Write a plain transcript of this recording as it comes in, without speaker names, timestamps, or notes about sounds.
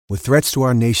With threats to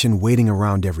our nation waiting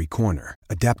around every corner,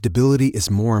 adaptability is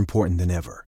more important than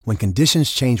ever. When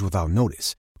conditions change without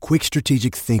notice, quick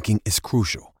strategic thinking is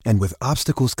crucial. And with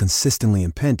obstacles consistently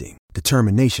impending,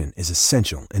 determination is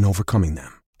essential in overcoming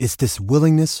them. It's this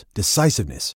willingness,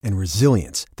 decisiveness, and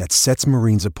resilience that sets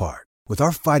Marines apart. With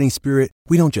our fighting spirit,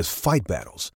 we don't just fight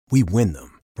battles, we win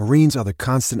them. Marines are the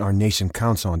constant our nation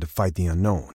counts on to fight the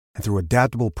unknown. And through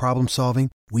adaptable problem solving,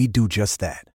 we do just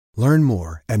that. Learn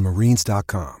more at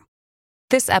marines.com.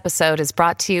 This episode is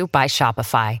brought to you by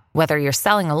Shopify. Whether you're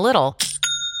selling a little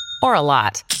or a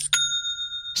lot,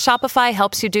 Shopify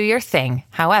helps you do your thing,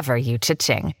 however you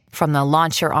cha-ching. From the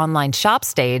launch your online shop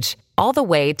stage, all the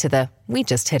way to the we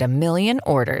just hit 1 million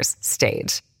orders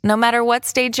stage. No matter what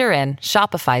stage you're in,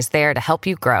 Shopify's there to help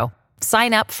you grow.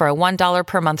 Sign up for a $1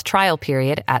 per month trial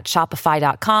period at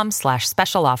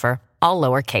shopify.com/special offer, all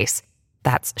lowercase.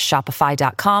 That's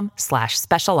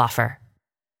shopify.com/special offer.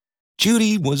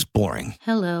 Judy was boring.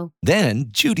 Hello. Then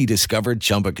Judy discovered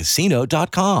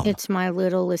ChumbaCasino.com. It's my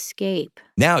little escape.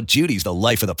 Now Judy's the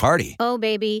life of the party. Oh,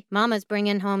 baby, mama's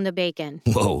bringing home the bacon.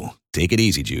 Whoa, take it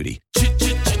easy, Judy.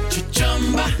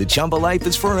 The Chumba life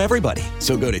is for everybody.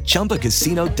 So go to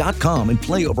ChumbaCasino.com and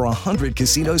play over 100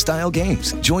 casino-style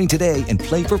games. Join today and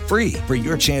play for free for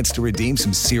your chance to redeem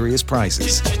some serious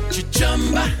prizes.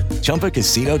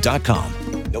 ChumbaCasino.com.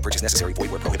 No purchase necessary.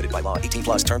 Void where prohibited by law.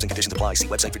 18+ terms and conditions apply. See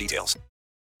website for details.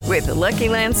 With the Lucky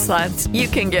Land Slots, you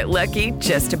can get lucky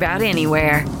just about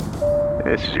anywhere.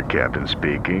 This is your captain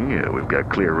speaking. We've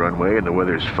got clear runway and the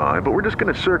weather's fine, but we're just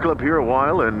going to circle up here a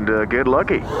while and get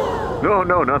lucky.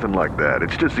 No, nothing like that.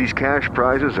 It's just these cash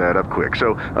prizes add up quick.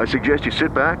 So I suggest you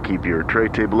sit back, keep your tray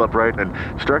table upright, and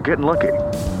start getting lucky.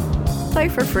 Play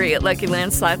for free at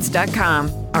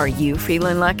LuckyLandSlots.com. Are you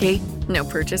feeling lucky? No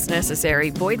purchase necessary.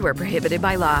 Void where prohibited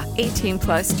by law.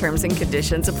 18+ terms and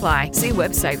conditions apply. See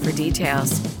website for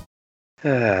details.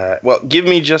 Well, give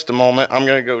me just a moment. I'm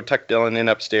going to go tuck Dylan in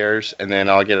upstairs, and then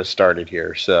I'll get us started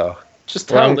here. So just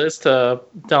tell Liz to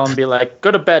tell him, be like,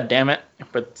 go to bed, damn it.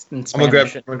 But in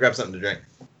Spanish. I'm gonna grab something to drink.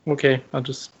 Okay, I'll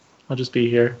just be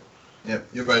here. Yep,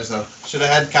 you're by yourself. Should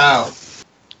have had Kyle.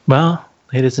 Well,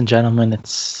 ladies and gentlemen,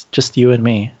 it's just you and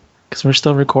me, because we're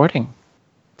still recording.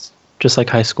 It's just like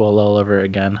high school all over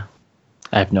again.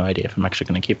 I have no idea if I'm actually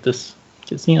going to keep this,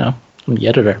 because, you know, I'm the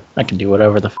editor. I can do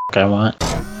whatever the fuck I want.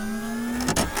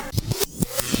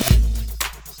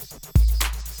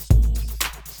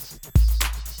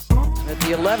 At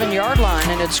the 11-yard line,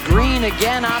 and it's Green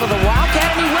again out of the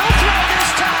Wildcat, and he will throw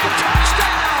this time.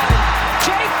 Touchdown!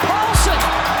 Jake Paulson!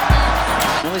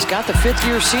 Well, he's got the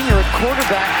fifth-year senior at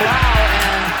quarterback, Blau,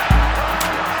 and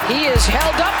he is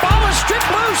held up. Ball is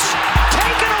stripped loose,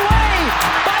 taken away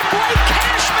by Blake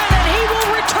Cashman, and he will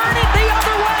return it the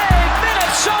other way.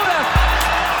 Minnesota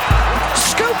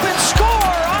scoop and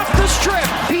score off the strip.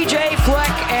 P.J.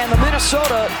 Fleck and the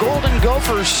Minnesota Golden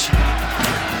Gophers.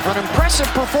 An impressive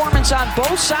performance on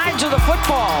both sides of the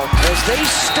football as they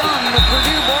stun the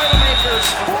Purdue Boilermakers.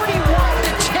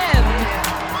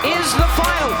 41-10 is the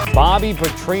final. Bobby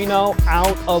Petrino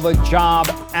out of a job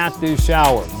at this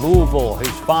hour. Louisville has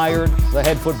fired the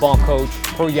head football coach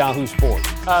per Yahoo Sports.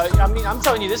 I'm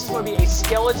telling you, this is going to be a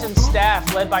skeleton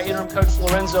staff led by interim coach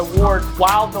Lorenzo Ward,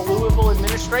 while the Louisville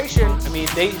administration,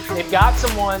 they've got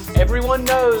someone. Everyone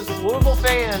knows, Louisville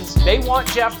fans, they want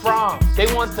Jeff Brom. They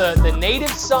want the native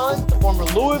son, the former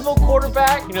Louisville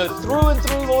quarterback. You know, through and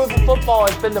through Louisville football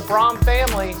has been the Brom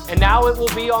family, and now it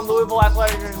will be on Louisville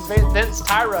Athletic and Vince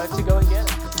Tyra to go and get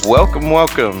it.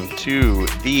 Welcome to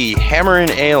the Hammer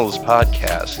and Ales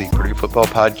podcast, the Purdue football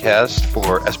podcast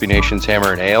for SB Nation's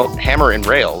Hammer and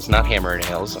Rails, not Hammer and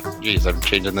Ales. Jeez, I'm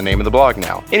changing the name of the blog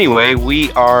now. Anyway,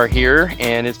 we are here,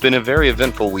 and it's been a very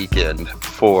eventful weekend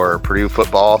for Purdue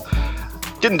football.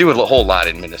 Didn't do a whole lot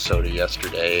in Minnesota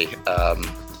yesterday.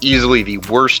 Easily the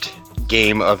worst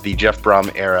game of the Jeff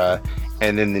Brom era.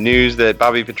 And then the news that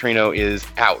Bobby Petrino is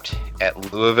out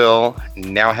at Louisville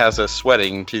now has us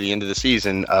sweating to the end of the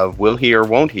season of will he or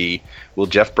won't he? Will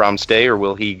Jeff Brom stay or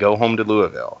will he go home to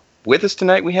Louisville? With us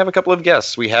tonight, we have a couple of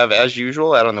guests. We have, as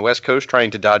usual, out on the West Coast trying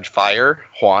to dodge fire,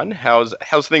 Juan. How's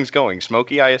things going?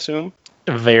 Smoky, I assume?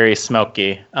 Very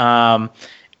smoky.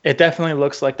 It definitely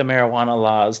looks like the marijuana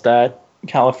laws that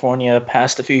California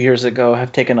passed a few years ago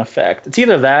have taken effect. It's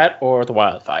either that or the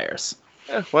wildfires.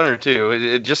 One or two.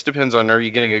 It just depends on, are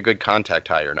you getting a good contact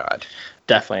high or not?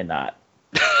 Definitely not.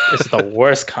 This is the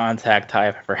worst contact high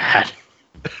I've ever had.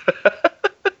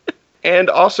 And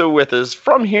also with us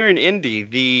from here in Indy,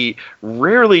 the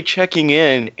rarely checking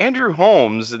in Andrew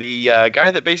Holmes, the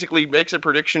guy that basically makes a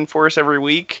prediction for us every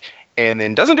week and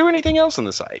then doesn't do anything else on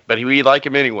the site, but we like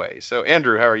him anyway. So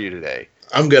Andrew, how are you today?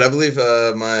 I'm good. I believe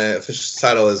my official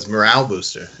title is Morale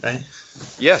Booster, right?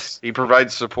 Yes, he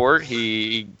provides support.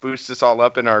 He boosts us all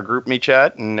up in our GroupMe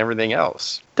chat and everything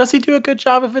else. Does he do a good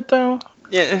job of it, though?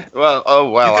 Yeah, well,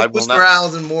 You can boost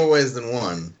morale in more ways than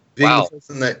one. Being Wow. the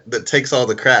person that takes all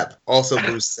the crap also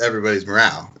boosts everybody's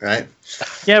morale, right?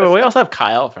 Yeah, but we also have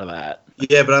Kyle for that.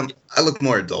 Yeah, but I look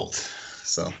more adult,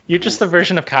 so. You're just the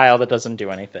version of Kyle that doesn't do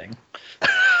anything.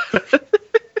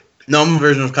 No, I'm a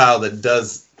version of Kyle that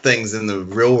does things in the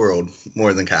real world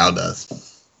more than Kyle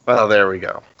does. Well, there we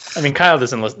go. I mean, Kyle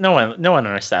doesn't listen. No one on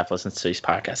our staff listens to these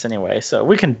podcasts anyway, so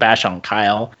we can bash on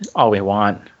Kyle all we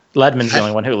want. Ledman's the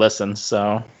only one who listens,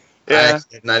 so. Yeah. I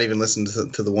actually have not even listened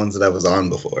to the ones that I was on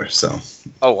before, so.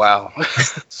 Oh, wow.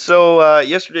 So,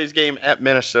 yesterday's game at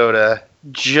Minnesota,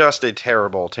 just a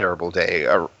terrible, terrible day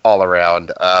all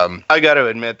around. I got to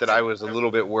admit that I was a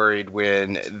little bit worried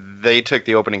when they took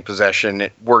the opening possession.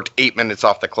 It worked 8 minutes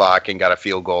off the clock and got a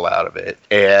field goal out of it.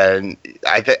 And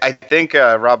I think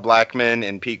Rob Blackman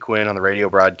and Pete Quinn on the radio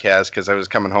broadcast, because I was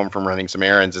coming home from running some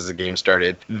errands as the game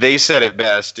started, they said it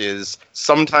best is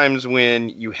sometimes when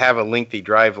you have a lengthy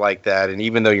drive like that, and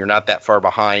even though you're not that far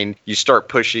behind, you start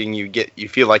pushing, you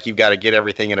feel like you've got to get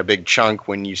everything in a big chunk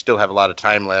when you still have a lot of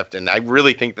time left. And I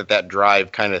really think that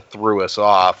drive kind of threw us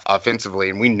off offensively,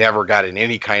 and we never got in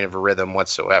any kind of a rhythm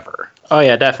whatsoever. Oh,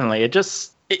 yeah, definitely. It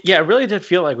really did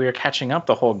feel like we were catching up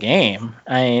the whole game.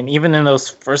 I mean, even in those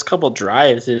first couple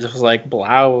drives, it was like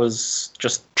Blau was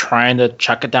just trying to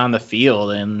chuck it down the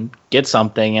field and get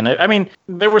something. And I mean,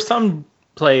 there were some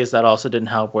plays that also didn't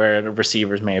help where the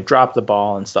receivers may have dropped the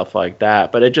ball and stuff like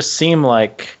that. But it just seemed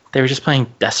like they were just playing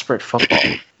desperate football.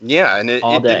 Yeah, and it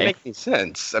didn't make any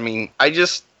sense. I mean,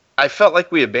 I felt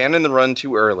like we abandoned the run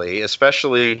too early,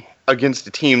 especially against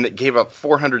a team that gave up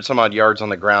 400 some odd yards on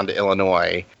the ground to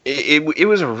Illinois. It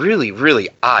was a really, really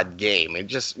odd game.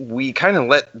 We kind of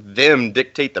let them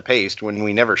dictate the pace when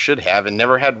we never should have and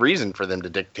never had reason for them to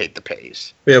dictate the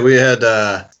pace. Yeah, we had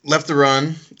left the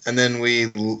run, and then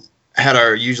we had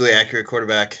our usually accurate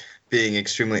quarterback being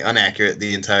extremely inaccurate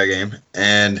the entire game.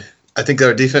 And I think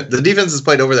the defense has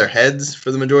played over their heads for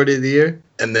the majority of the year.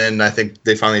 And then I think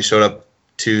they finally showed up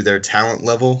to their talent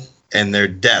level and their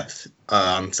depth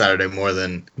on Saturday more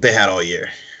than they had all year.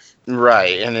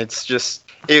 Right, and it's just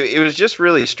it was just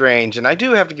really strange. And I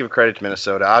do have to give credit to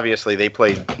Minnesota. Obviously, they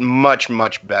played much,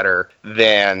 much better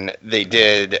than they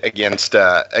did against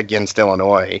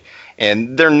Illinois.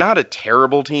 And they're not a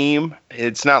terrible team.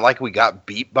 It's not like we got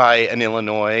beat by an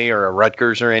Illinois or a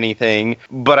Rutgers or anything.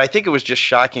 But I think it was just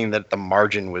shocking that the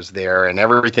margin was there and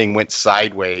everything went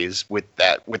sideways with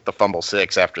the fumble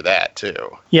six after that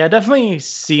too. Yeah, it definitely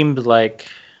seemed like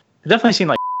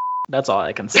that's all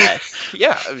I can say.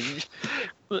 Yeah.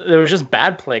 There was just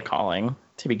bad play calling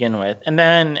to begin with. And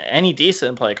then any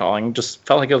decent play calling just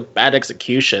felt like it was bad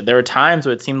execution. There were times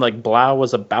where it seemed like Blau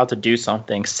was about to do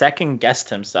something, second-guessed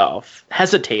himself,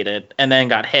 hesitated, and then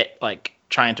got hit, like,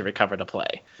 trying to recover the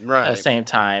play at the same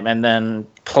time. And then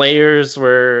players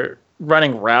were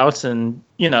running routes and,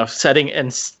 setting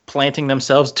and planting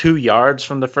themselves 2 yards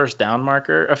from the first down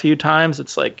marker a few times.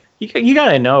 It's like, you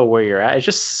got to know where you're at. It's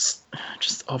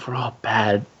just overall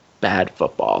bad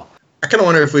football. I kind of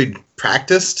wonder if we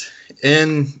practiced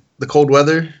in the cold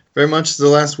weather very much the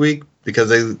last week, because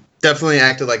they definitely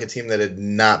acted like a team that had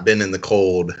not been in the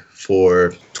cold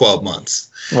for 12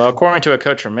 months. Well, according to a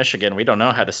coach from Michigan, we don't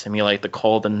know how to simulate the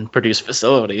cold and produce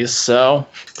facilities. So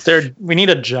we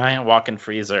need a giant walk-in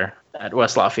freezer at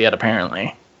West Lafayette,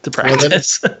 apparently, to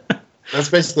practice. Well, that's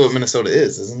basically what Minnesota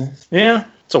is, isn't it? Yeah,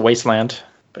 it's a wasteland.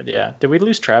 But yeah, did we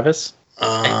lose Travis?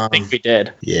 I think we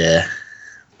did. Yeah.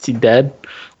 Is he dead?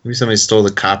 Maybe somebody stole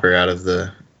the copper out of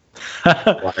the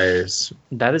wires.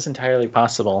 That is entirely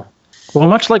possible. Well,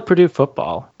 much like Purdue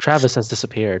football, Travis has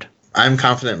disappeared. I'm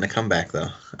confident in the comeback, though.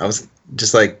 I was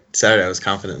just like Saturday, I was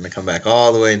confident in the comeback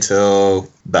all the way until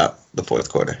about the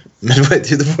fourth quarter, midway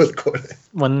through the fourth quarter.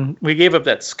 When we gave up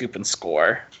that scoop and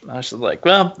score, I was just like,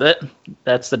 well,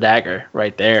 that's the dagger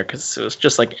right there, because it was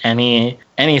just like any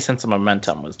sense of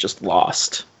momentum was just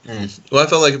lost. Well, I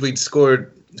felt like if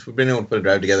we'd been able to put a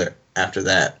drive together after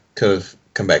that, could have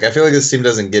come back. I feel like this team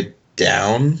doesn't get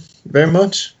down very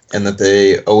much, and that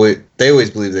they always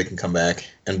believe they can come back.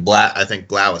 And I think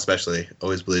Blau especially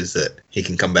always believes that he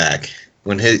can come back.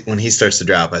 When he starts to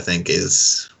drop, I think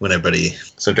is when everybody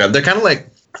starts to drop. They're kind of like,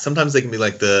 sometimes they can be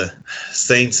like the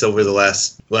Saints over the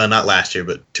not last year,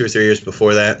 but 2 or 3 years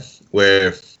before that, where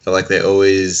I felt like they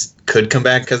always could come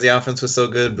back because the offense was so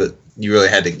good, but you really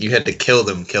had to kill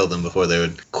them before they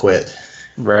would quit.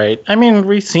 Right. I mean,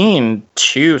 we've seen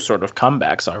two sort of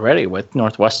comebacks already with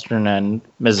Northwestern and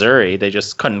Missouri. They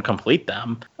just couldn't complete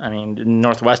them. I mean,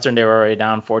 Northwestern, they were already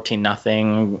down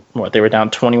 14-0. They were down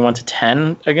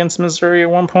 21-10 against Missouri at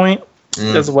one point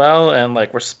as well. And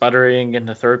we're sputtering in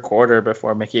the third quarter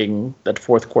before making that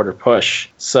fourth quarter push.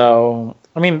 So,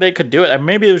 I mean, they could do it. And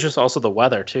maybe it was just also the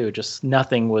weather too. Just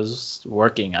nothing was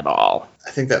working at all.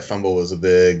 I think that fumble was a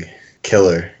big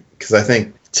killer because I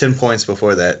think 10 points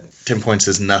before that, 10 points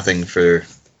is nothing for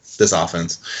this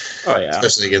offense. Oh, yeah.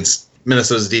 Especially against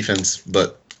Minnesota's defense.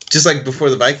 But just like before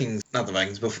the Vikings, not the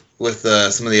Vikings, but with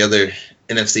some of the other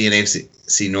NFC and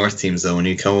AFC North teams, though, when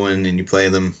you go in and you play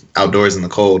them outdoors in the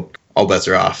cold, all bets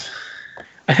are off.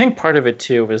 I think part of it,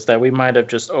 too, is that we might have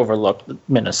just overlooked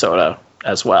Minnesota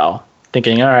as well.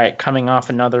 Thinking, all right, coming off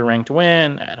another ranked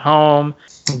win at home,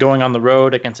 going on the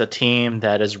road against a team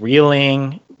that is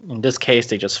reeling. In this case,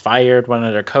 they just fired one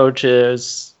of their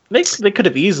coaches. They could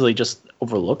have easily just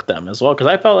overlooked them as well, because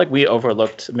I felt like we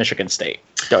overlooked Michigan State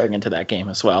going into that game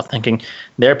as well, thinking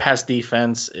their pass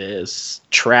defense is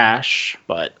trash,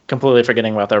 but completely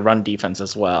forgetting about their run defense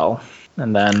as well.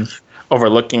 And then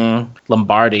overlooking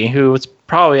Lombardi, who was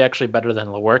probably actually better than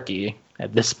Lewerke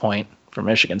at this point for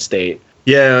Michigan State.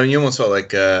 Yeah, you almost felt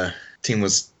like a team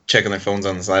was checking their phones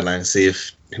on the sideline to see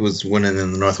who was winning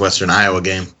in the Northwestern Iowa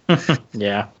game.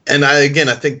 Yeah. And I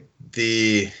think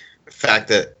the fact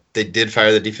that they did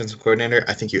fire the defensive coordinator,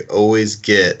 I think you always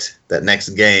get that next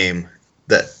game,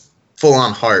 that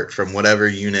full-on heart from whatever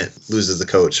unit loses a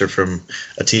coach or from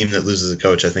a team that loses a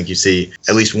coach. I think you see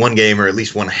at least one game or at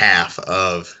least one half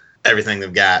of everything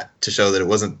they've got to show that it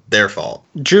wasn't their fault.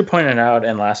 Drew pointed out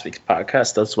in last week's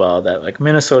podcast as well that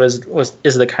Minnesota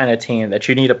is the kind of team that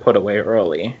you need to put away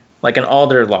early. In all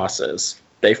their losses,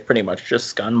 they've pretty much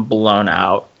just gotten blown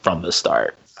out from the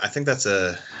start. I think that's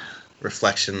a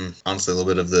reflection, honestly, a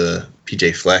little bit of the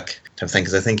PJ Fleck type thing,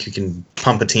 because I think you can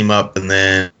pump a team up, and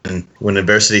then when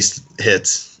adversity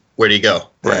hits, where do you go?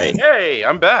 Right. Hey,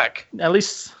 I'm back. At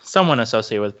least someone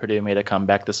associated with Purdue made a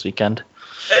comeback this weekend.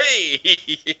 Hey!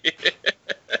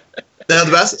 Now,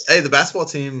 the basketball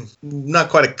team, not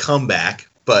quite a comeback,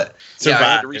 but survived. Yeah,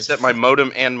 I had to reset my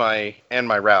modem and my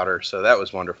router, so that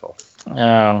was wonderful.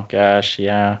 Oh, gosh,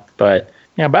 yeah. But,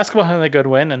 yeah, basketball had a good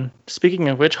win, and speaking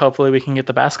of which, hopefully we can get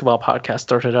the basketball podcast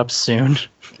started up soon.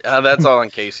 That's all in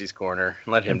Casey's corner.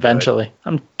 Let him eventually. do it.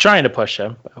 I'm trying to push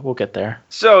him, but we'll get there.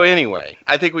 So anyway,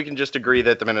 I think we can just agree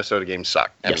that the Minnesota game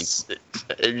sucked. Yes. I mean,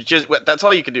 it's just that's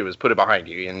all you can do is put it behind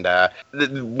you. And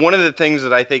one of the things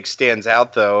that I think stands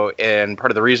out, though, and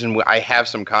part of the reason I have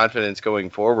some confidence going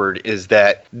forward is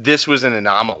that this was an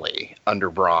anomaly under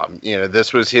Brom.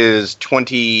 This was his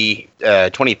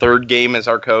 23rd game as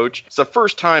our coach. It's the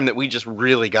first time that we just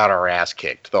really got our ass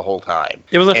kicked the whole time.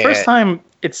 It was the first time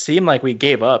it seemed like we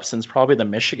gave up since probably the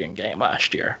Michigan game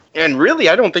last year. And really,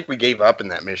 I don't think we gave up in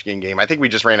that Michigan game. I think we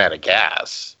just ran out of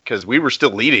gas because we were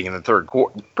still leading in the third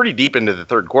quarter, pretty deep into the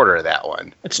third quarter of that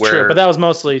one. It's true, but that was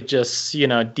mostly just,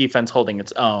 defense holding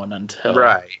its own until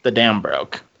the dam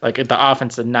broke. The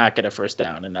offense did not get a first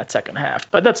down in that second half,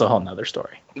 but that's a whole nother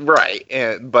story. Right,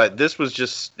 but this was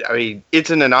just, it's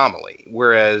an anomaly.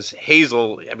 Whereas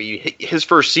Hazel, his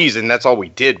first season, that's all we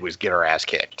did was get our ass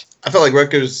kicked. I felt like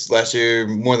Rutgers last year,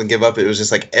 more than give up, it was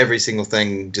just every single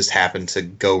thing just happened to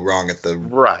go wrong at the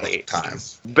right time.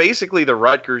 Basically, the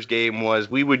Rutgers game was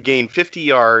we would gain 50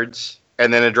 yards,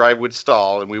 and then a drive would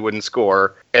stall, and we wouldn't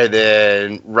score. And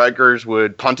then Rutgers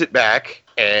would punt it back,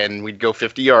 and we'd go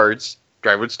 50 yards.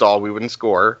 Drive would stall, we wouldn't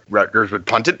score. Rutgers would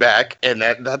punt it back, and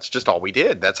that's just all we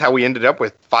did. That's how we ended up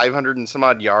with 500 and some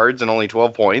odd yards and only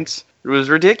 12 points. It was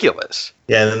ridiculous.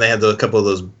 Yeah, and then they had a couple of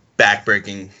those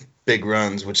back-breaking big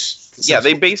runs, which... Yeah,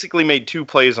 they basically made 2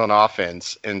 plays on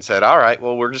offense and said, all right,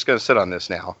 well, we're just going to sit on this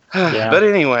now. Yeah. But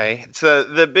anyway, so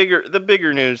the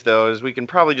bigger news, though, is we can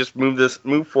probably just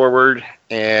move forward,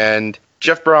 and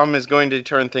Jeff Brom is going to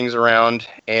turn things around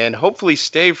and hopefully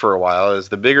stay for a while. As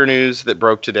the bigger news that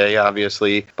broke today,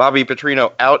 obviously, Bobby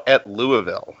Petrino out at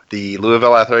Louisville. The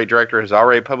Louisville athletic director has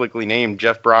already publicly named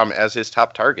Jeff Brom as his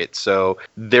top target. So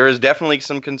there is definitely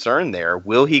some concern there.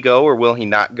 Will he go or will he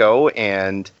not go?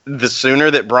 And the sooner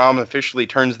that Brom officially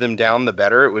turns them down, the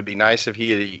better. It would be nice if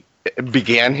he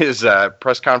began his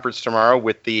press conference tomorrow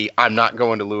with the "I'm not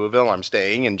going to Louisville, I'm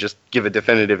staying," and just give a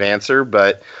definitive answer.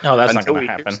 But no, that's not going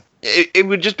to happen. It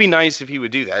would just be nice if he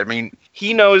would do that.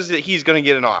 He knows that he's going to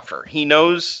get an offer. He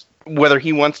knows whether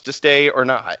he wants to stay or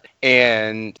not.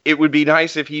 And it would be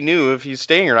nice if he knew if he's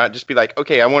staying or not. Just be like,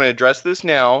 okay, I want to address this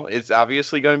now. It's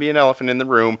obviously going to be an elephant in the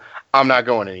room. I'm not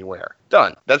going anywhere.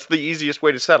 Done. That's the easiest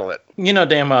way to settle it.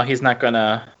 Damn well he's not going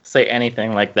to say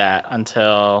anything like that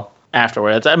until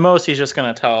afterwards. At most, he's just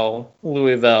going to tell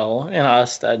Louisville and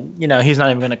us that, he's not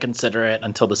even going to consider it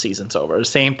until the season's over.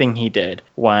 Same thing he did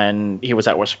when he was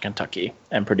at Western Kentucky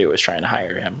and Purdue was trying to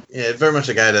hire him. Yeah, very much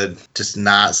a guy to just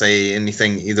not say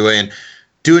anything either way and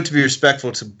do it to be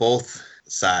respectful to both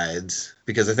sides,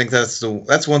 because I think that's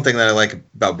one thing that I like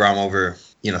about Brohm over,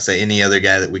 say any other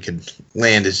guy that we could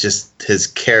land, is just his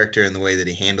character and the way that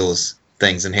he handles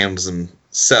things and handles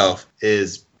himself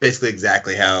is basically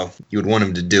exactly how you would want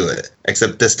him to do it,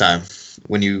 except this time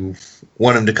when you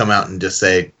want him to come out and just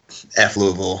say F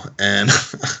Louisville and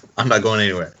I'm not going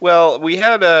anywhere. Well, we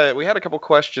had a couple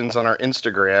questions on our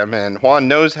Instagram, and Juan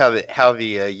knows how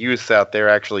the youth out there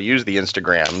actually use the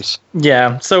Instagrams.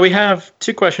 Yeah, so we have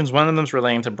 2 questions. One of them's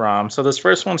relating to Brohm. So this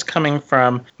first one's coming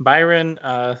from Byron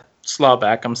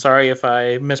Slawback. I'm sorry if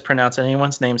I mispronounce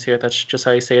anyone's names here. That's just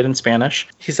how you say it in Spanish.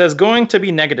 He says, going to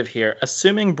be negative here.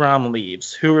 Assuming Brohm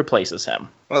leaves, who replaces him?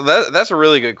 Well, that's a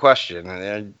really good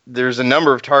question. There's a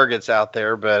number of targets out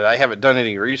there, but I haven't done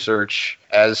any research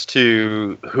as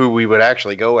to who we would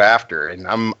actually go after.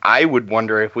 And I would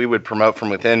wonder if we would promote from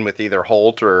within with either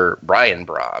Holt or Brian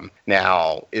Brohm.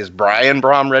 Now, is Brian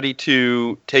Brohm ready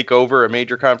to take over a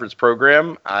major conference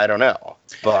program? I don't know.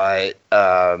 But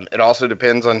it also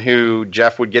depends on who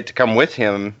Jeff would get to come with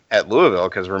him at Louisville,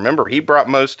 because remember, he brought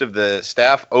most of the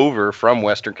staff over from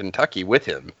Western Kentucky with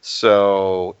him.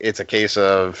 So it's a case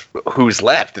of who's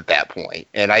left at that point.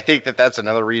 And I think that that's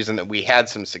another reason that we had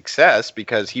some success,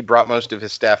 because he brought most of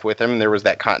his staff with him and there was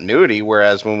that continuity,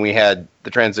 whereas when we had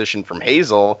the transition from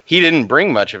Hazel, he didn't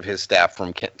bring much of his staff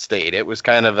from Kent State. It was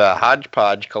kind of a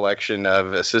hodgepodge collection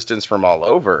of assistants from all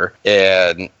over,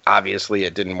 and obviously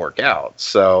it didn't work out.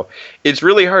 So it's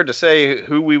really hard to say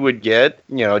who we would get.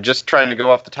 Just trying to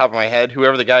go off the top of my head,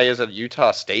 whoever the guy is at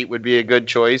Utah State would be a good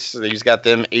choice. He's got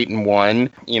them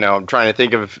 8-1. I'm trying to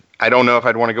think of, I don't know if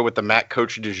I'd want to go with the MAC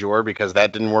coach du jour, because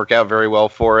that didn't work out very well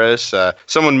for us.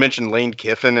 Someone mentioned Lane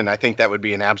Kiffin, and I think that would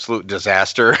be an absolute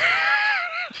disaster.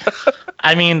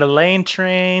 I mean, the Lane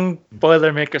Train,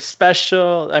 Boilermaker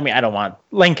Special. I mean, I don't want...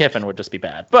 Lane Kiffin would just be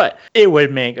bad. But it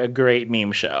would make a great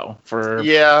meme show for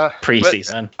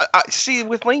preseason. See,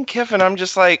 with Lane Kiffin, I'm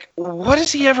just like, what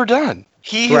has he ever done?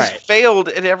 He has failed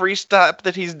at every step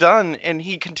that he's done, and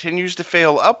he continues to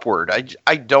fail upward.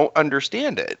 I don't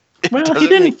understand it. Well, he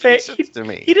didn't fail.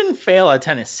 He didn't fail at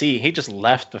Tennessee. He just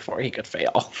left before he could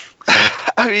fail.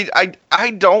 I mean,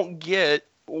 I don't get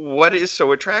what is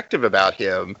so attractive about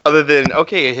him, other than,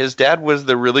 okay, his dad was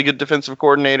the really good defensive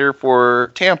coordinator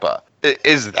for Tampa.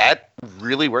 Is that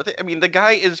really worth it? I mean, the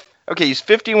guy is, okay, he's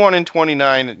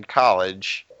 51-29 in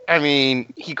college. I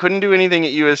mean, he couldn't do anything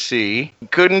at USC. He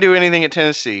couldn't do anything at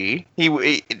Tennessee. He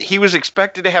was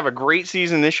expected to have a great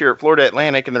season this year at Florida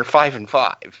Atlantic, and they're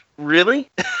 5-5. Really?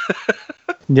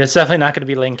 It's definitely not going to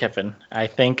be Lane Kiffin. I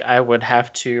think I would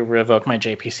have to revoke my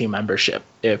JPC membership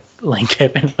if Lane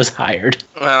Kiffin was hired.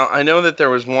 Well, I know that there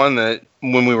was one that,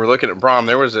 when we were looking at Brohm,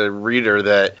 there was a reader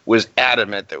that was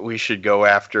adamant that we should go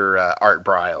after Art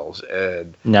Briles.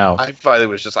 And no. I finally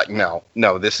was just like, no,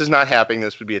 this is not happening.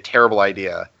 This would be a terrible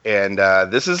idea. And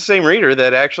this is the same reader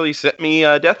that actually sent me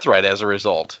a death threat as a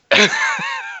result.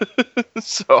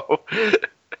 So...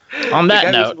 On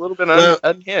that note, a little bit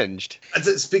unhinged.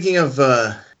 Speaking of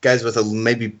guys with a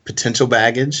maybe potential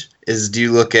baggage, do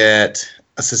you look at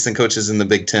assistant coaches in the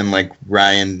Big Ten like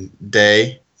Ryan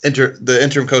Day, the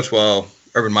interim coach while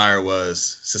Urban Meyer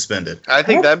was suspended? I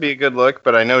think that'd be a good look,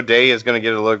 but I know Day is going to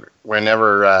get a look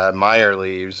whenever Meyer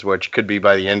leaves, which could be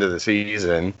by the end of the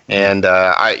season. And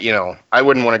I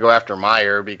wouldn't want to go after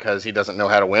Meyer because he doesn't know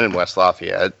how to win in West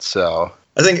Lafayette. So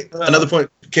I think another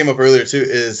point came up earlier too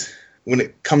is, when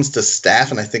it comes to staff,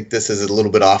 and I think this is a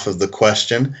little bit off of the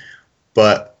question,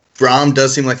 but Brohm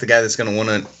does seem like the guy that's going to want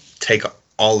to take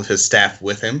all of his staff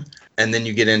with him. And then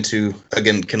you get into,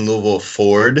 again, can Louisville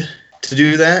afford to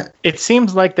do that? It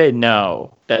seems like they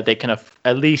know that they can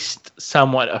at least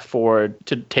somewhat afford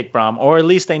to take Brohm, or at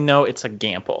least they know it's a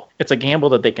gamble. It's a gamble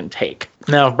that they can take.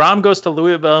 Now, if Brohm goes to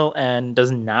Louisville and does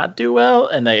not do well,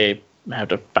 and they have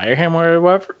to fire him or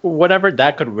whatever,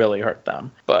 that could really hurt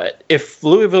them. But if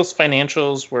Louisville's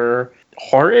financials were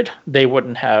horrid, they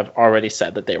wouldn't have already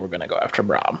said that they were going to go after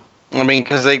Brohm. I mean,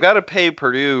 because they got to pay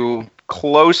Purdue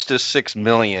close to $6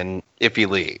 million if he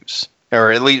leaves.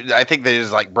 Or at least I think that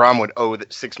is like Brom would owe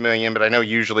 $6 million, but I know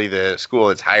usually the school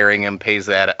that's hiring him pays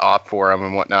that off for him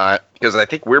and whatnot. Because I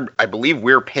believe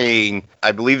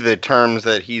the terms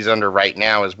that he's under right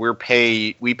now is we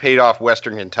paid off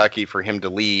Western Kentucky for him to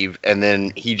leave, and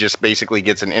then he just basically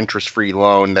gets an interest-free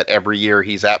loan that every year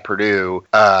he's at Purdue,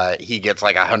 he gets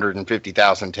like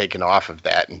 $150,000 taken off of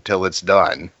that until it's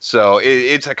done. So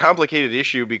it's a complicated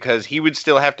issue because he would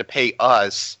still have to pay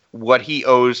us what he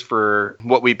owes for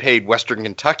what we paid Western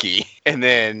Kentucky, and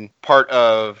then part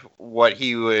of what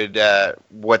they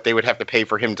would have to pay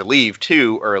for him to leave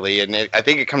too early. And I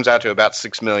think it comes out to about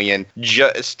 $6 million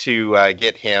just to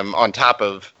get him on top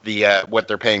of the what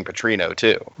they're paying Petrino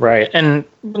too. Right, and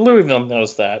Louisville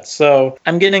knows that. So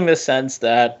I'm getting the sense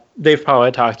that they've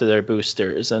probably talked to their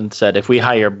boosters and said, if we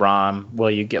hire Brom,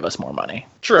 will you give us more money?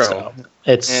 True. So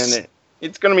it's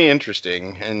going to be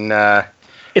interesting, and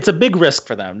it's a big risk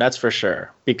for them, that's for sure.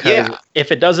 Because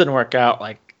if it doesn't work out,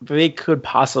 like, they could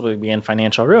possibly be in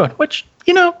financial ruin, which,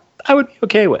 I would be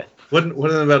okay with. Wasn't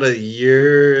about a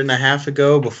year and a half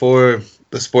ago, before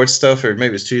the sports stuff, or maybe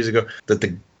it was 2 years ago, that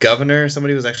the governor,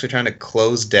 somebody was actually trying to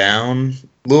close down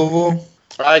Louisville?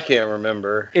 I can't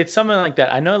remember. It's something like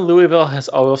that. I know Louisville has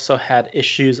also had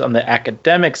issues on the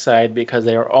academic side because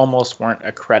they almost weren't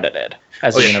accredited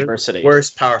as a university.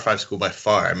 Worst Power 5 school by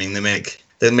far. I mean, they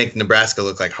make Nebraska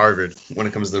look like Harvard when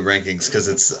it comes to the rankings because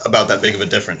it's about that big of a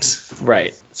difference.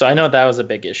 Right. So I know that was a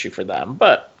big issue for them.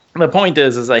 But the point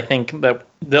is I think that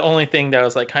the only thing that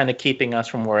was like kind of keeping us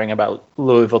from worrying about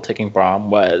Louisville taking Brom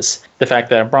was the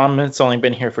fact that Brom has only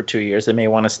been here for 2 years. They may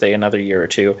want to stay another year or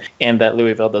two, and that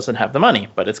Louisville doesn't have the money.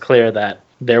 But it's clear that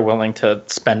they're willing to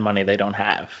spend money they don't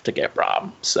have to get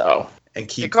Brom. So...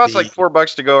 It costs like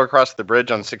 $4 to go across the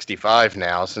bridge on 65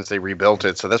 now since they rebuilt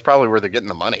it, so that's probably where they're getting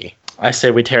the money. I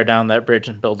say we tear down that bridge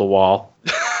and build a wall.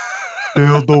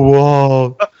 Build the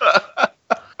wall.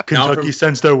 Kentucky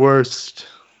sends their worst.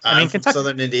 I'm from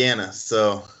Southern Indiana,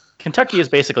 so Kentucky is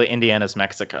basically Indiana's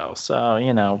Mexico. So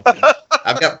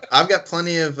I've got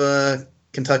plenty of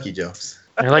Kentucky jokes.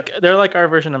 They're like our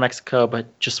version of Mexico,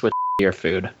 but just with your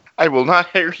food. I will not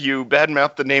hear you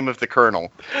badmouth the name of the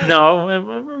colonel. No,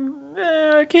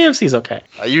 KFC's okay.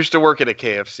 I used to work at a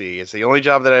KFC. It's the only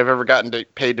job that I've ever gotten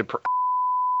paid to...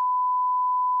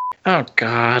 Oh,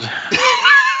 God.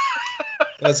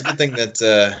 Well, it's a good thing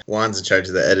that Juan's in charge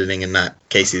of the editing and not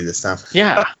Casey this time.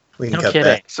 Yeah. We can cut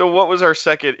that. So what was our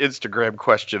second Instagram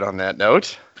question on that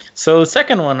note? So the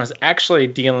second one was actually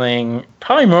dealing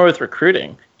probably more with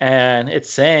recruiting. And it's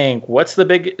saying,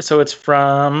 so it's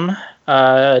from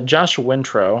Josh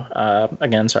Wintrow.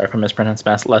 Again, sorry if I mispronounced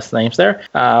last names there.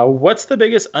 What's the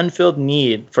biggest unfilled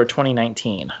need for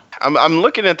 2019? I'm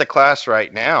looking at the class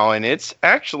right now, and it's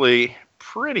actually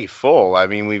pretty full. I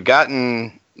mean, we've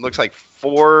gotten, looks like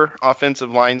 4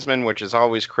 offensive linemen, which is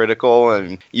always critical,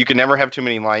 and you can never have too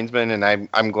many linemen, and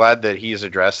I'm glad that he's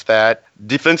addressed that.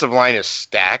 Defensive line is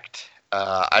stacked.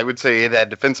 I would say that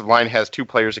defensive line has 2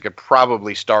 players that could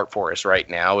probably start for us right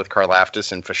now with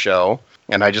Karlaftis and Faucheux.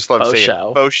 And I just love saying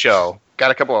Faucheux.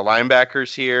 Got a couple of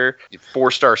linebackers here,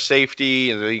 4-star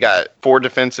safety, and we got 4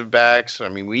 defensive backs. I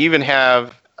mean, we even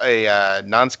have a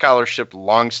non-scholarship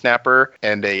long snapper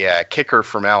and a kicker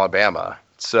from Alabama.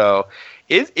 So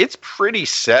it's pretty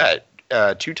set.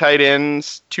 2 tight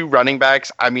ends, 2 running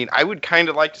backs. I mean, I would kind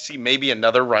of like to see maybe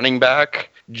another running back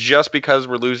just because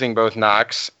we're losing both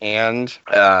Knox and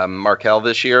Markell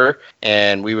this year.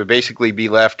 And we would basically be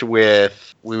left with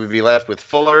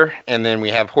Fuller, and then we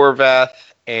have Horvath,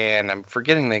 and I'm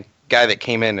forgetting the guy that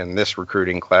came in this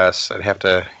recruiting class. I'd have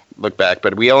to look back,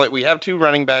 but we have 2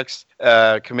 running backs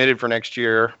committed for next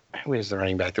year. Who is the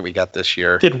running back that we got this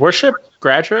year? Did Worship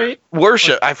graduate?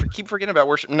 Worship. I keep forgetting about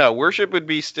Worship. No, Worship would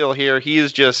be still here. He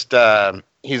is just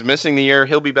he's missing the year.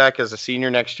 He'll be back as a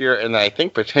senior next year, and I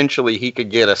think potentially he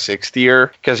could get a 6th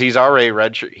year because he's already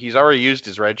used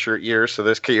his redshirt year, so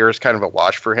this year is kind of a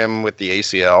wash for him with the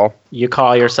ACL. You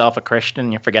call yourself a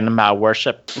Christian, you're forgetting about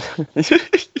Worship.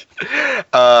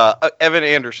 Evan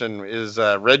Anderson is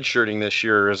redshirting this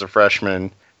year as a freshman,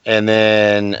 and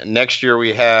then next year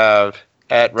we have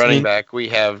at running back we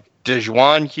have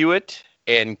DeJuan Hewitt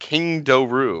and King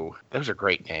Doru. Those are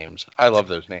great names. I love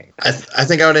those names. I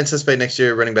think I would anticipate next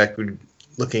year running back we're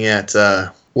looking at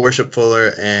Worship,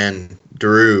 Fuller, and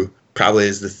Doru probably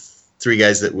as the 3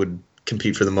 guys that would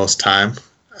compete for the most time.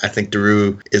 I think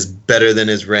Doru is better than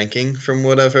his ranking from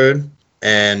what I've heard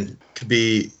and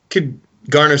could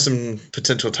garner some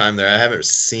potential time there. I haven't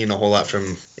seen a whole lot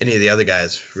from any of the other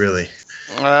guys, really.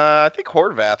 I think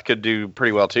Horvath could do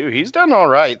pretty well too. He's done all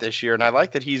right this year, and I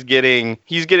like that he's getting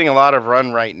a lot of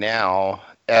run right now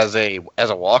as a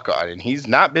walk-on, and he's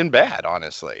not been bad,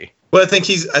 honestly. Well, I think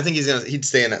he'd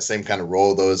stay in that same kind of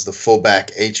role though, as the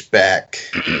fullback, H-back,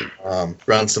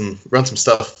 run some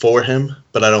stuff for him.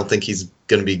 But I don't think he's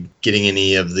going to be getting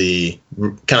any of the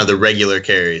kind of the regular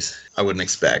carries. I wouldn't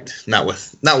expect. Not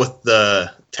with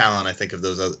the talent I think of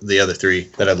the other three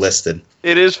that I listed.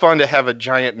 It is fun to have a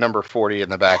giant number 40 in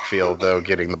the backfield though,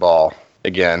 getting the ball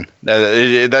again.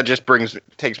 That just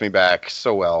takes me back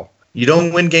so well. You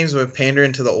don't win games by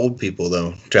pandering to the old people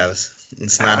though, Travis.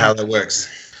 It's not how that works.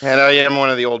 And I am one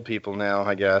of the old people now,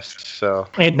 I guess. So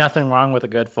ain't nothing wrong with a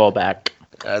good fullback.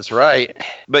 That's right.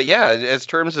 But yeah, in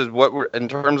terms of what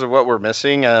we're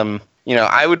missing,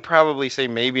 I would probably say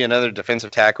maybe another defensive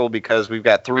tackle, because we've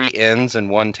got 3 ends and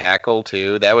 1 tackle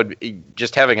too. That would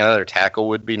just having another tackle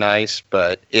would be nice.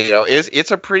 But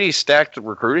it's a pretty stacked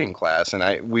recruiting class,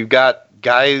 and we've got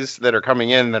guys that are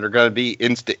coming in that are going to be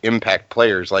instant impact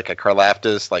players, like a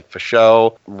Karlaftis, like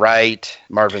Fashio, Wright,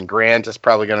 Marvin Grant is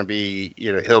probably going to be,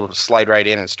 he'll slide right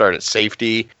in and start at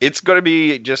safety. It's going to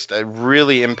be just a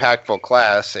really impactful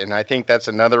class, and I think that's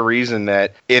another reason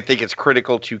that I think it's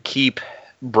critical to keep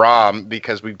Brohm,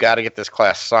 because we've got to get this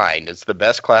class signed. It's the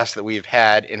best class that we've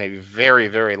had in a very,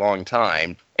 very long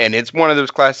time. And it's one of those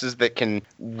classes that can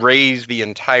raise the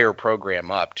entire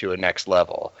program up to a next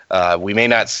level. We may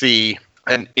not see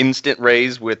an instant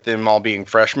raise with them all being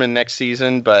freshmen next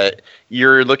season, but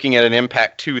you're looking at an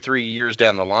impact 2-3 years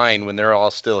down the line when they're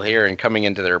all still here and coming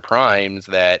into their primes,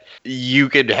 that you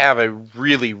could have a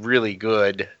really, really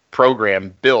good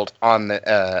program built on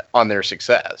their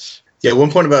success. Yeah,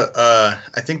 one point about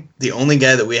I think the only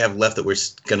guy that we have left that we're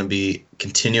going to be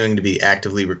continuing to be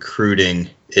actively recruiting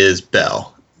is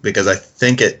Bell, because I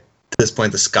think at this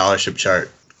point the scholarship chart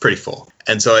is pretty full.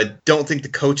 And so I don't think the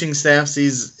coaching staff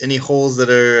sees any holes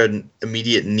that are an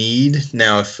immediate need.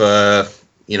 Now, if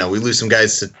we lose some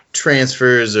guys to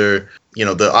transfers, or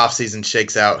the offseason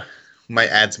shakes out, we might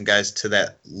add some guys to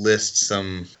that list,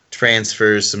 some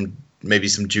transfers, maybe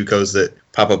some JUCOs that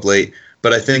pop up late.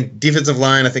 But I think defensive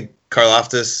line, I think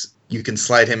Karlaftis, you can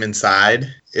slide him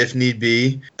inside if need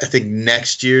be. I think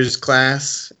next year's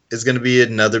class is going to be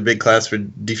another big class for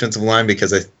defensive line,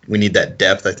 because we need that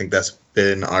depth. I think that's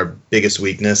been our biggest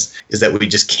weakness, is that we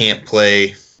just can't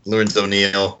play Lorenzo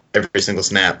Neal every single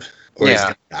snap, or he's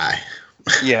going to die.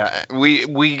 Yeah,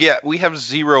 we have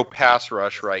 0 pass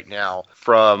rush right now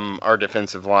from our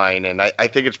defensive line, and I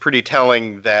think it's pretty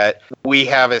telling that we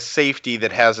have a safety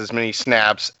that has as many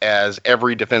snaps as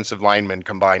every defensive lineman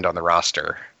combined on the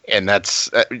roster. And that's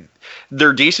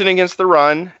they're decent against the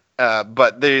run,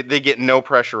 but they get no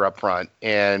pressure up front,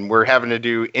 and we're having to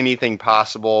do anything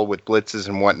possible with blitzes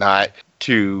and whatnot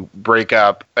to break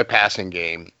up a passing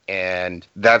game. And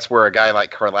that's where a guy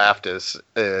like Karlaftis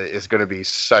is going to be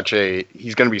such a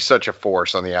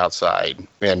force on the outside,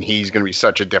 and he's going to be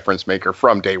such a difference maker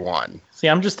from day one. See,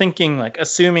 I'm just thinking,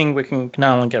 assuming we can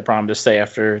not only get Brohm to stay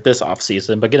after this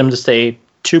offseason, but get him to stay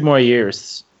 2 more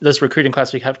years. This recruiting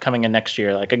class we have coming in next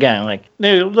year,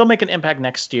 they'll make an impact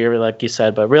next year, like you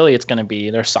said, but really it's going to be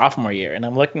their sophomore year. And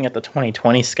I'm looking at the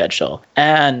 2020 schedule,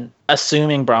 and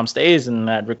assuming Brohm stays and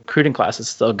that recruiting class is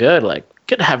still good,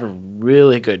 could have a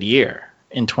really good year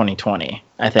in 2020,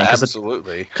 I think.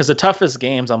 Absolutely. Because the toughest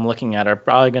games I'm looking at are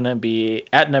probably going to be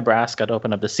at Nebraska to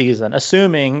open up the season,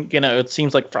 assuming, it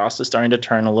seems like Frost is starting to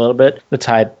turn a little bit, the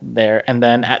tide there, and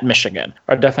then at Michigan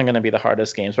are definitely going to be the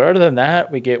hardest games. But other than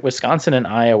that, we get Wisconsin and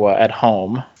Iowa at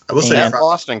home. I will say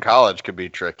Boston College could be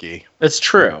tricky. It's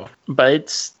true,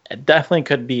 but it definitely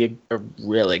could be a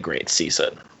really great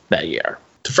season that year.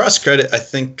 To Frost's credit, I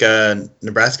think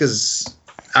Nebraska's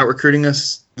out-recruiting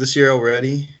us this year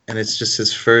already, and it's just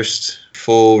his first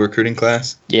full recruiting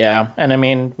class. Yeah, and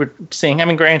we're seeing,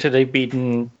 granted, they've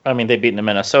beaten the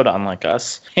Minnesota, unlike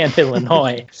us, and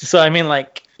Illinois. So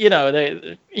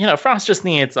Frost just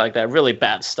needs that really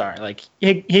bad start.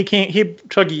 He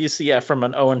took UCF from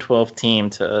an 0-12 team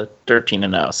to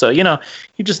 13-0. So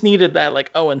he just needed that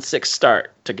 0-6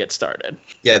 start to get started.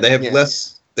 Yeah, they have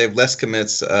less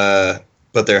commits,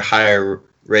 but they're higher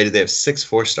rated. They have 6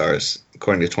 4-stars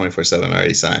according to 24/7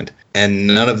 already signed, and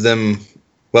none of them.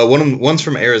 Well, one's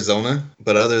from Arizona,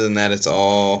 but other than that, it's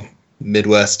all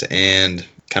Midwest and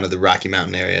kind of the Rocky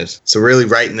Mountain areas. So really,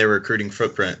 right in their recruiting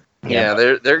footprint. Yeah,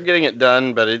 they're getting it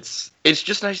done, but it's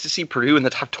just nice to see Purdue in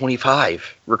the top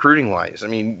 25 recruiting wise.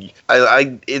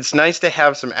 It's nice to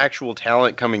have some actual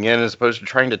talent coming in as opposed to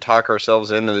trying to talk ourselves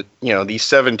into these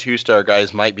 7 2-star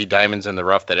guys might be diamonds in the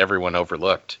rough that everyone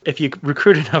overlooked. If you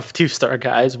recruit enough 2-star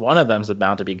guys, one of them's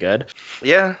bound to be good.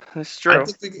 Yeah, that's true. I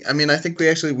think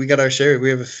we got our share.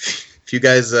 We have a few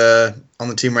guys on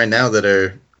the team right now that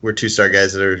were 2-star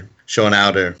guys that are showing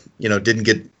out, or didn't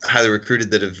get highly recruited,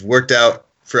 that have worked out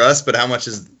for us. But how much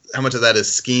is of that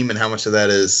is scheme and how much of that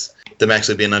is them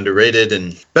actually being underrated.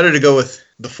 And better to go with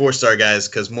the 4-star guys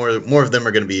because more of them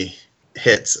are going to be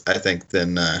hits, I think,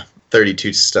 than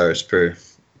 32 stars per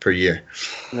year.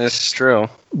 This is true.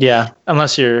 Yeah,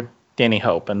 unless you're Danny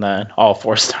Hope and then all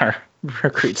 4-star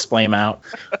recruits flame out.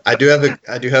 I do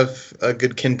have a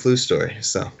good Ken Plu story.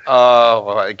 So.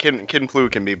 Well, Ken Plu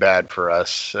can be bad for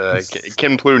us.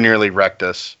 Ken Plu nearly wrecked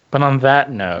us. But on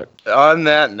that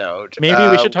note, maybe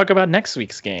we should talk about next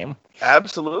week's game.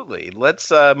 Absolutely.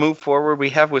 Let's move forward.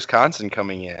 We have Wisconsin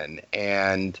coming in,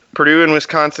 and Purdue and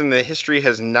Wisconsin, the history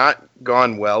has not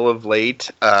gone well of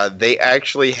late. They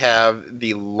actually have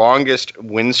the longest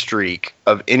win streak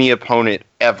of any opponent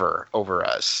ever over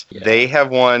us. Yeah. They have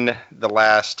won the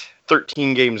last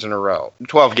 12 games in a row,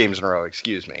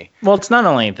 excuse me. Well, it's not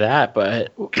only that,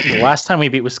 but the last time we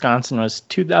beat Wisconsin was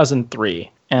 2003.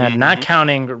 And not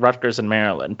counting Rutgers and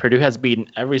Maryland, Purdue has beaten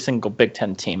every single Big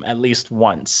Ten team at least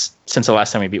once since the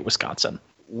last time we beat Wisconsin.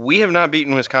 We have not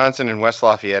beaten Wisconsin and West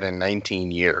Lafayette in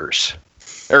 19 years.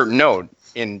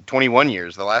 In 21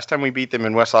 years. The last time we beat them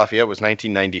in West Lafayette was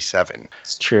 1997.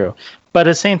 It's true. But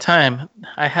at the same time,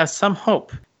 I have some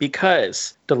hope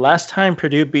because the last time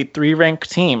Purdue beat 3 ranked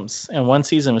teams in one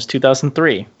season was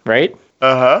 2003, right?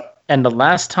 Uh-huh. And the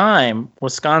last time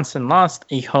Wisconsin lost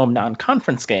a home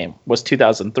non-conference game was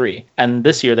 2003. And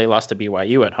this year they lost to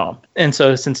BYU at home. And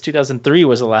so since 2003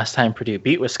 was the last time Purdue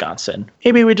beat Wisconsin,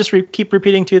 maybe we just keep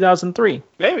repeating 2003.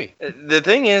 Maybe. The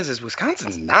thing is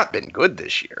Wisconsin's not been good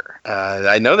this year.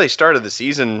 I know they started the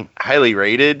season highly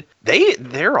rated.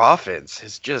 Their offense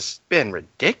has just been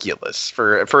ridiculous.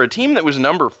 For a team that was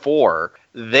number 4,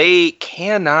 they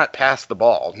cannot pass the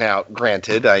ball. Now,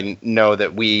 granted, I know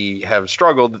that we have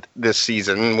struggled this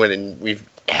season when we've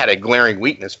had a glaring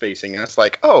weakness facing us.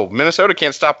 Like, oh, Minnesota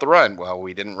can't stop the run. Well,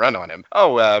 we didn't run on him.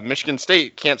 Oh, Michigan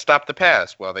State can't stop the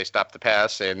pass. Well, they stopped the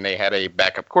pass, and they had a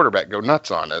backup quarterback go nuts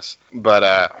on us. But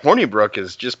Hornibrook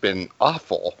has just been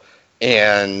awful.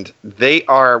 And they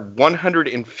are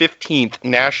 115th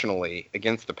nationally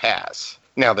against the pass.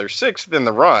 Now, they're 6th in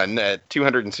the run at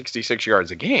 266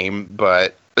 yards a game,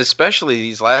 but especially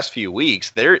these last few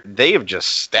weeks, they have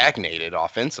just stagnated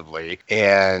offensively,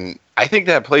 and I think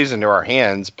that plays into our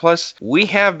hands. Plus, we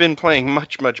have been playing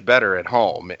much, much better at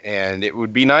home, and it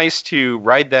would be nice to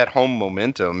ride that home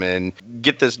momentum and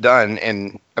get this done.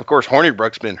 And, of course,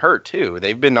 Hornibrook's been hurt, too.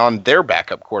 They've been on their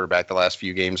backup quarterback the last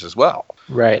few games as well.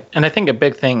 Right, and I think a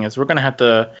big thing is we're going to have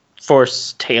to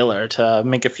force Taylor to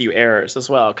make a few errors as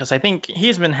well, because I think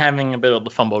he's been having a bit of the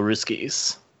fumble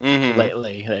rooskies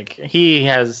lately. Like, he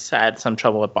has had some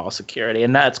trouble with ball security,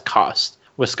 and that's cost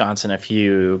Wisconsin a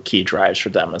few key drives for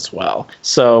them as well.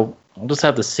 So we'll just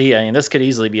have to see. I mean, this could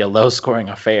easily be a low-scoring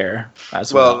affair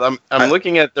as well. Well, I'm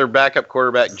looking at their backup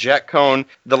quarterback, Jack Cohn.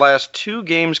 The last 2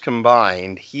 games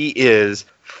combined, he is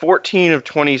 14 of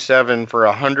 27 for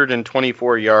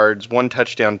 124 yards, 1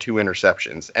 touchdown, 2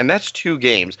 interceptions. And that's 2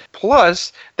 games.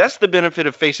 Plus, that's the benefit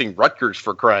of facing Rutgers,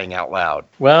 for crying out loud.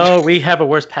 Well, we have a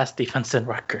worse pass defense than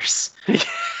Rutgers.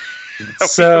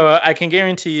 So I can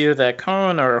guarantee you that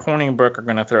Cohn or Hornibrook are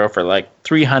going to throw for like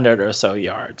 300 or so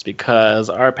yards because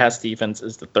our pass defense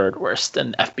is the 3rd worst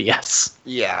in FBS.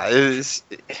 Yeah,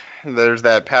 there's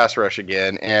that pass rush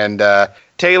again. And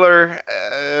Taylor's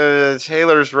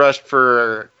rushed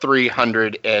for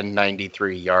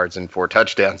 393 yards and 4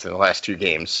 touchdowns in the last 2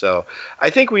 games. So I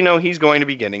think we know he's going to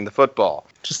be getting the football.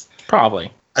 Just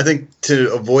probably. I think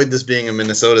to avoid this being a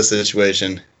Minnesota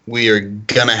situation, we are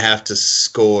going to have to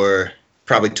score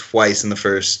probably twice in the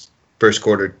first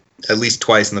quarter, at least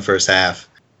twice in the first half,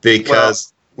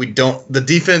 because the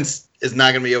defense is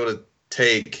not going to be able to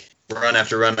take run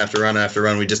after run after run after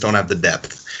run. We just don't have the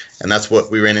depth. And that's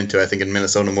what we ran into, I think, in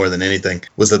Minnesota more than anything,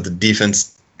 was that the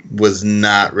defense was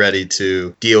not ready to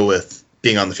deal with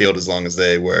being on the field as long as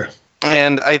they were.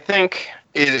 And I think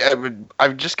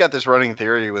I've just got this running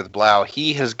theory with Blau.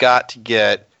 He has got to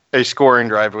get a scoring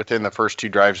drive within the first 2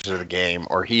 drives of the game,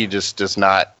 or he just does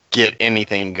not get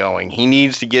anything going. He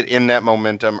needs to get in that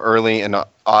momentum early and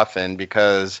often,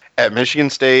 because at Michigan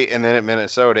State and then at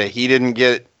Minnesota, he didn't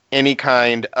get any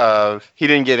kind of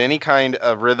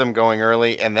rhythm going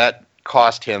early, and that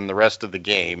cost him the rest of the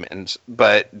game.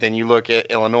 But then you look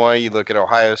at Illinois, you look at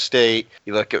Ohio State,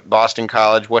 you look at Boston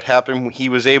College. What happened? He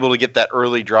was able to get that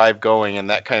early drive going, and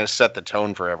that kind of set the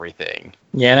tone for everything.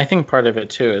 Yeah, and I think part of it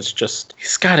too is just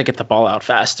he's got to get the ball out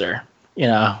faster.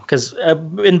 Because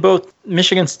in both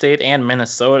Michigan State and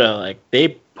Minnesota, like, they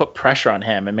put pressure on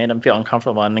him and made him feel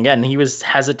uncomfortable. And again, he was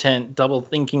hesitant, double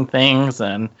thinking things,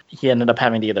 and he ended up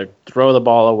having to either throw the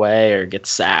ball away or get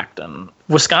sacked. And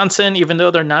Wisconsin, even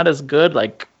though they're not as good,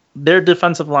 like, their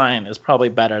defensive line is probably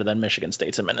better than Michigan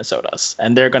State's and Minnesota's,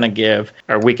 and they're going to give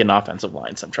our weakened offensive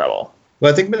line some trouble.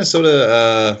 Well, I think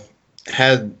Minnesota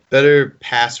had better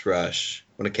pass rush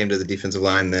when it came to the defensive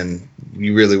line than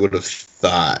you really would have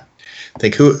thought. I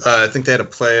think they had a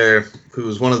player who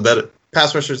was one of the better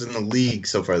pass rushers in the league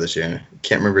so far this year.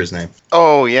 Can't remember his name.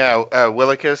 Oh yeah,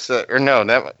 Willikis.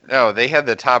 They had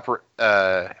the top.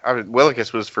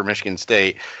 Willikis was for Michigan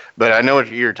State, but I know what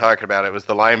you're talking about. It was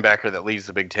the linebacker that leads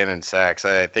the Big Ten in sacks.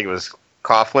 I think it was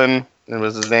Coughlin.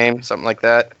 Was his name something like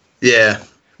that? Yeah.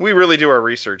 We really do our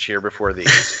research here before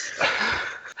these.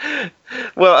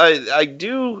 Well,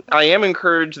 I am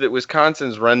encouraged that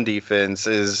Wisconsin's run defense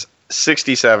is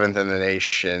 67th in the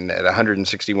nation at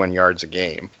 161 yards a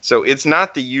game. So it's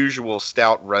not the usual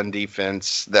stout run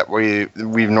defense that we've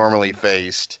normally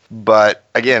faced. But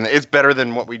again, it's better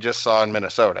than what we just saw in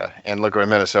Minnesota. And look what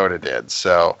Minnesota did.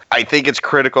 So I think it's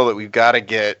critical that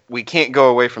we can't go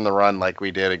away from the run like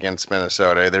we did against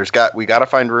Minnesota. We got to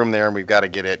find room there, and we've got to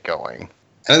get it going.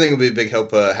 I think it'll be a big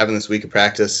help having this week of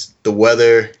practice. The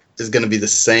weather is going to be the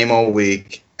same all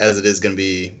week as it is going to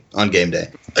be on game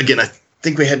day. Again, I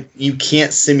think you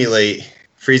can't simulate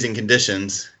freezing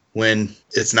conditions when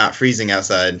it's not freezing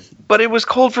outside. But it was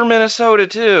cold for Minnesota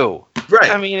too.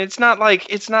 Right. I mean, it's not like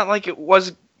it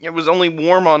was only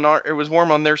warm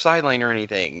on their sideline or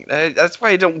anything. That's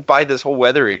why I don't buy this whole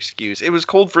weather excuse. It was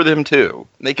cold for them too.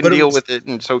 They can deal with it,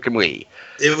 and so can we.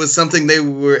 It was something they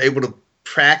were able to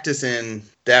practice in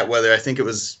that weather. I think it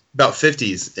was about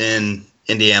 50s in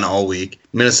Indiana all week.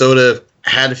 Minnesota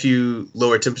had a few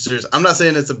lower temperatures. I'm not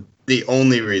saying it's the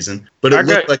only reason, but it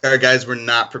looked like our guys were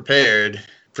not prepared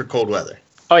for cold weather.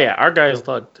 Oh yeah, our guys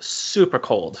looked super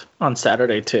cold on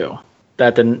Saturday too.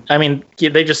 They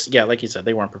just, like you said,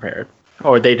 they weren't prepared,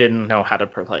 or they didn't know how to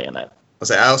play in it.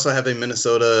 I also have a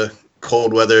Minnesota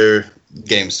cold weather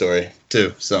game story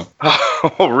too. So.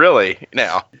 Oh really?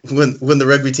 Now when the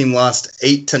rugby team lost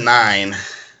 8-9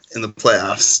 in the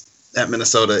playoffs at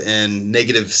Minnesota in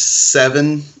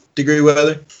 -7 degree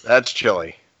weather. That's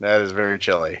chilly. That is very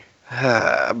chilly.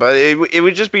 But it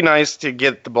would just be nice to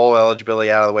get the bowl eligibility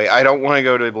out of the way. I don't want to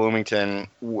go to Bloomington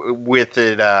with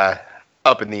it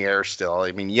up in the air still.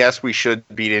 I mean, yes, we should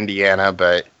beat Indiana,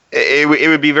 but it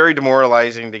would be very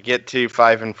demoralizing to get to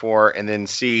 5-4 and then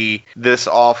see this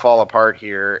all fall apart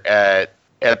here at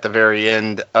the very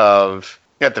end of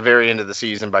the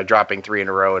season by dropping 3 in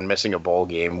a row and missing a bowl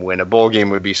game, when a bowl game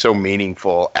would be so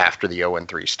meaningful after the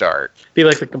 0-3 start. Be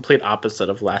like the complete opposite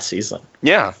of last season.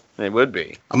 Yeah, it would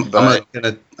be. I'm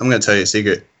gonna tell you a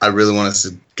secret. I really want us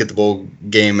to get the bowl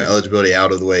game eligibility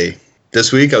out of the way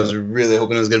this week. I was really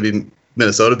hoping it was gonna be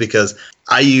Minnesota because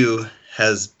IU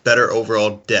has better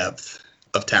overall depth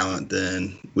of talent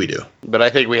than we do. But I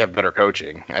think we have better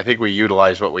coaching. I think we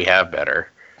utilize what we have better.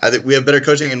 I think we have better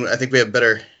coaching, and I think we have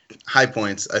better high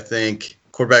points. I think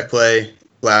quarterback play,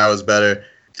 Blau is better.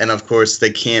 And, of course, they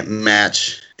can't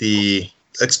match the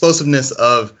explosiveness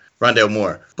of Rondale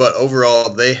Moore. But overall,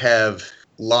 they have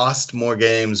lost more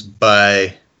games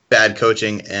by bad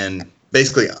coaching and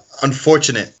basically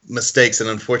unfortunate mistakes and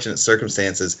unfortunate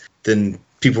circumstances than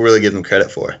people really give them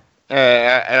credit for.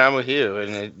 And I'm with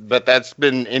you. But that's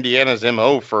been Indiana's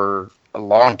MO for a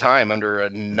long time under a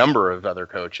number of other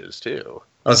coaches, too.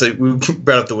 Also, we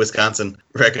brought up the Wisconsin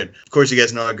record. Of course, you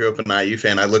guys know I grew up an IU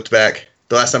fan. I looked back.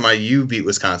 The last time IU beat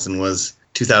Wisconsin was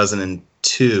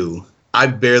 2002. I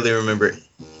barely remember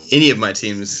any of my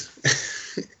teams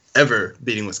ever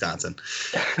beating Wisconsin.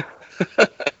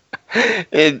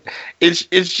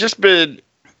 It's just been,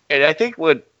 and I think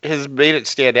what has made it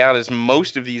stand out is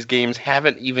most of these games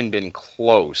haven't even been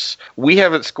close. We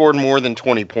haven't scored more than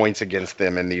 20 points against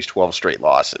them in these 12 straight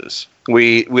losses.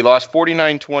 We lost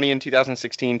 49-20 in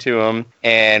 2016 to them,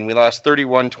 and we lost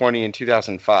 31-20 in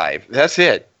 2005. That's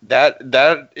it.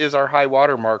 That is our high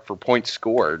water mark for points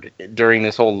scored during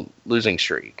this whole losing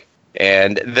streak.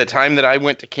 And the time that I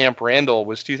went to Camp Randall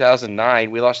was 2009.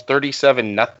 We lost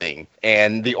 37-0.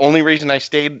 And the only reason I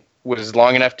stayed was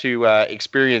long enough to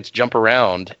experience jump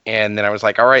around. And then I was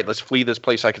like, all right, let's flee this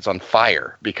place like it's on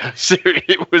fire because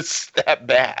it was that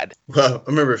bad. Well, I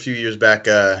remember a few years back,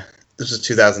 this was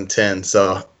 2010.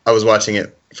 So I was watching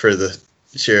it for the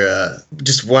sheer,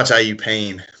 just watch IU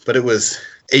pain. But it was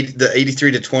the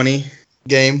 83-20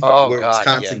 game where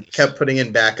Wisconsin kept putting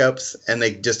in backups and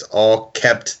they just all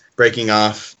kept breaking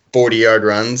off 40-yard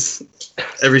runs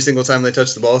every single time they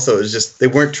touched the ball. So it was just, they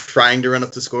weren't trying to run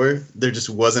up the score. There just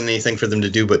wasn't anything for them to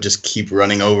do but just keep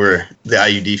running over the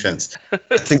IU defense.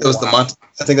 I think that was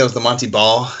the Monty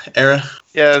Ball era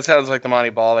Yeah, it sounds like the Monty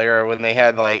Ball era when they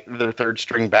had like their third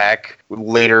string back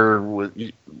later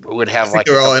would have like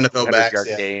they were all NFL backs,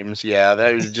 games. Yeah,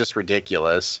 that was just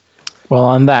ridiculous. Well,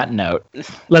 on that note,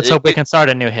 let's hope we can start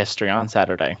a new history on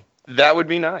Saturday. That would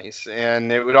be nice,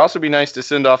 and it would also be nice to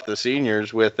send off the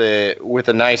seniors with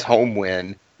a nice home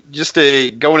win. Just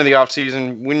to go into the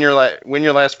offseason, win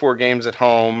your last 4 games at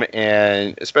home,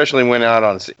 and especially win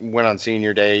on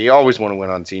Senior Day. You always want to win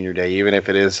on Senior Day, even if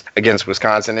it is against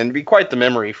Wisconsin, and it'd be quite the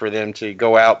memory for them to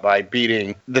go out by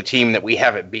beating the team that we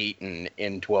haven't beaten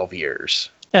in 12 years.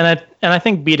 And I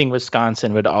think beating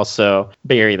Wisconsin would also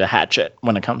bury the hatchet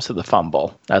when it comes to the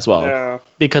fumble as well,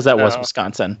 because that was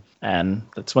Wisconsin, and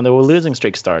that's when the losing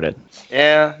streak started.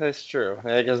 Yeah, that's true,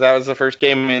 because that was the first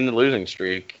game in the losing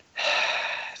streak.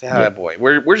 Ah, boy,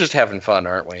 we're just having fun,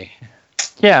 aren't we?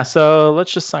 Yeah, so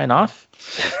let's just sign off.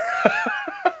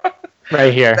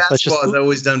 Right here. Basketball has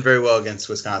always done very well against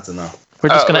Wisconsin, though. We're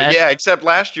just gonna except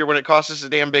last year when it cost us a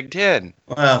damn Big Ten.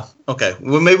 Well, okay.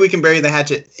 Well, maybe we can bury the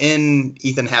hatchet in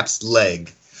Ethan Happ's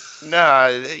leg. Nah,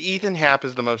 Ethan Happ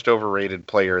is the most overrated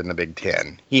player in the Big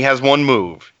Ten. He has one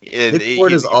move. Nick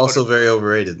Ford is also very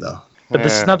overrated, though. But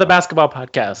this is not the basketball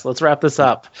podcast. Let's wrap this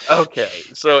up. Okay.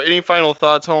 So any final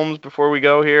thoughts, Holmes, before we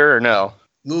go here, or no?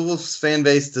 Louisville's fan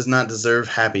base does not deserve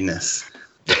happiness.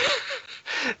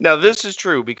 Now, this is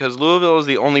true because Louisville is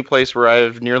the only place where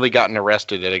I've nearly gotten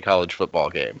arrested at a college football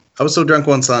game. I was so drunk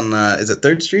once on, is it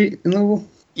 3rd Street in Louisville?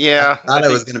 Yeah. I thought I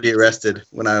was going to be arrested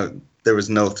when there was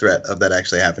no threat of that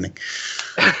actually happening.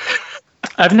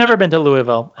 I've never been to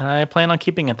Louisville, and I plan on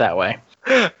keeping it that way.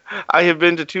 I have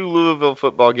been to 2 Louisville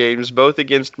football games, both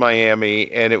against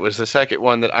Miami, and it was the second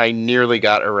one that I nearly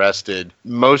got arrested,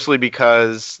 mostly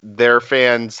because their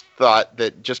fans thought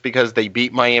that just because they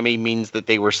beat Miami means that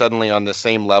they were suddenly on the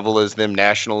same level as them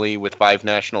nationally with 5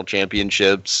 national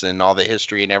championships and all the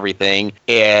history and everything.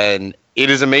 And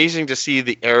it is amazing to see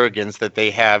the arrogance that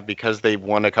they have because they've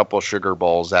won a couple Sugar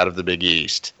Bowls out of the Big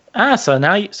East. So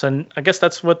I guess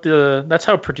that's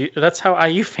how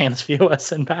IU fans view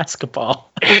us in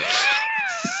basketball.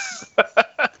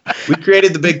 We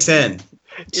created the Big Ten.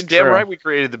 You're damn right we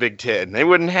created the Big Ten. They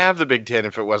wouldn't have the Big Ten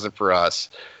if it wasn't for us.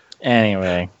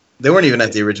 Anyway. They weren't even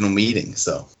at the original meeting,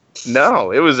 so.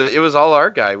 No, it was all our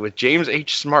guy with James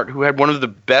H. Smart, who had one of the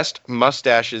best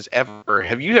mustaches ever.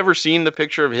 Have you ever seen the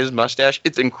picture of his mustache?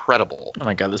 It's incredible. Oh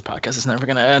my God, this podcast is never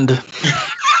going to end.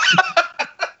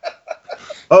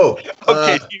 Oh.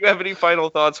 Okay, do you have any final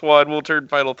thoughts, Juan? We'll turn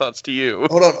final thoughts to you.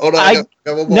 Hold on.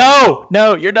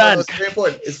 No, you're done. No, it's very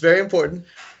important. It's very important.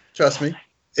 Trust me.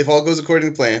 If all goes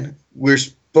according to plan, we're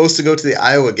supposed to go to the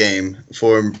Iowa game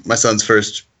for my son's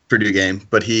first Purdue game,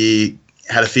 but he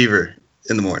had a fever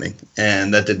in the morning,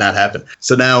 and that did not happen.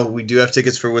 So now we do have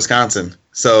tickets for Wisconsin.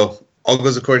 So all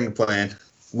goes according to plan.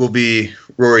 Will be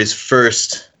Rory's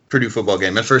first Purdue football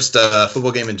game, and first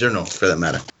football game in general, for that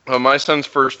matter. Well, my son's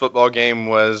first football game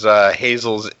was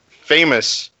Hazel's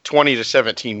famous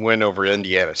 20-17 win over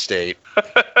Indiana State.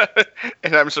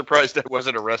 And I'm surprised I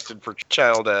wasn't arrested for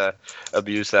child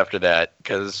abuse after that,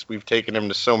 because we've taken him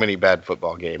to so many bad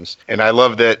football games. And I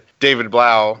love that David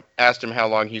Blau asked him how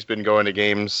long he's been going to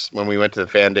games when we went to the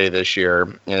Fan Day this year.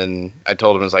 And I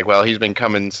told him, I was like, well, he's been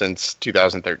coming since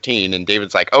 2013. And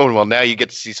David's like, oh, well, now you get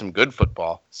to see some good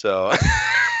football. So...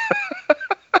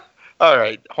 All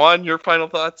right, Juan, your final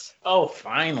thoughts? Oh,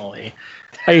 finally.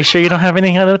 Are you sure you don't have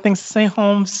any other things to say,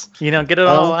 Holmes? You know, get it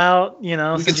all out, We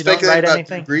can since you don't speculate write about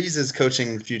anything. Breeze's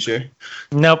coaching future.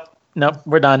 Nope,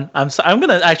 we're done. I'm going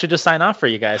to actually just sign off for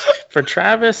you guys. For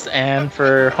Travis and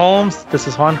for Holmes, this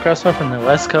is Juan Crespo from the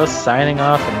West Coast signing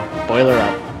off, and boiler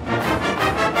up.